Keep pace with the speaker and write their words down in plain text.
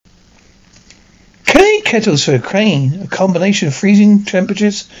kettles for Ukraine. A combination of freezing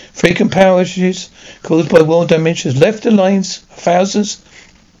temperatures, frequent power outages caused by war damage has left the lives of thousands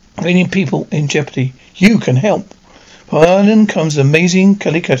of million people in jeopardy. You can help. From Ireland comes the amazing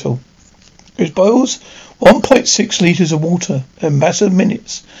Kelly Kettle. It boils 1.6 litres of water in a matter of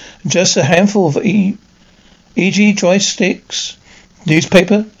minutes. And just a handful of e.g. dry sticks,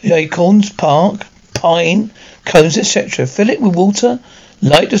 newspaper, acorns, bark, pine, cones, etc. Fill it with water.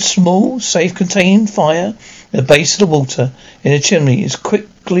 Light a small, safe-contained fire at the base of the water in a chimney. Is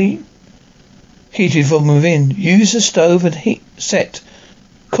quickly heated from within. Use the stove and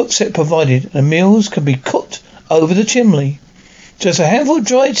cook set provided. And the meals can be cooked over the chimney. Just a handful of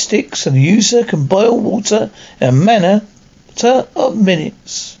dried sticks and the user can boil water in a matter of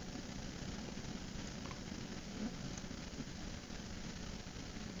minutes.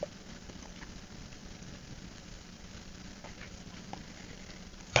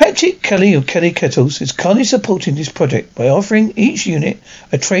 Patrick Kelly of Kelly Kettles is kindly supporting this project by offering each unit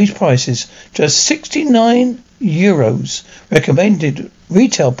at trade prices just €69. Recommended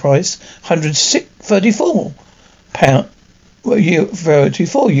retail price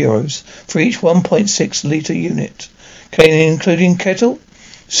 €134 for each 1.6 litre unit, including kettle,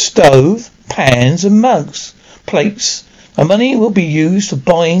 stove, pans and mugs, plates. The money will be used for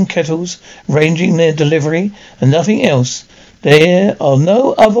buying kettles, arranging their delivery and nothing else. There are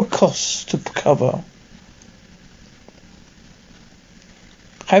no other costs to cover.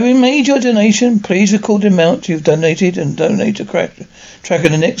 Having made your donation, please record the amount you've donated and donate to track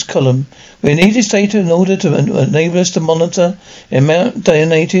in the next column. We need this data in order to enable us to monitor the amount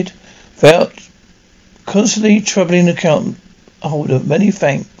donated without constantly troubling the account holder. Many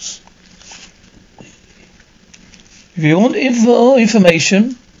thanks. If you want more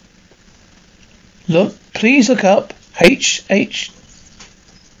information, please look up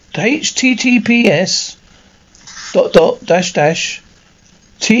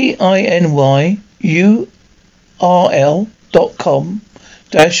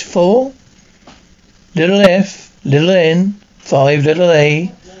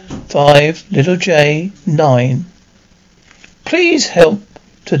Please help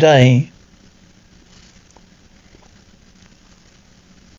today.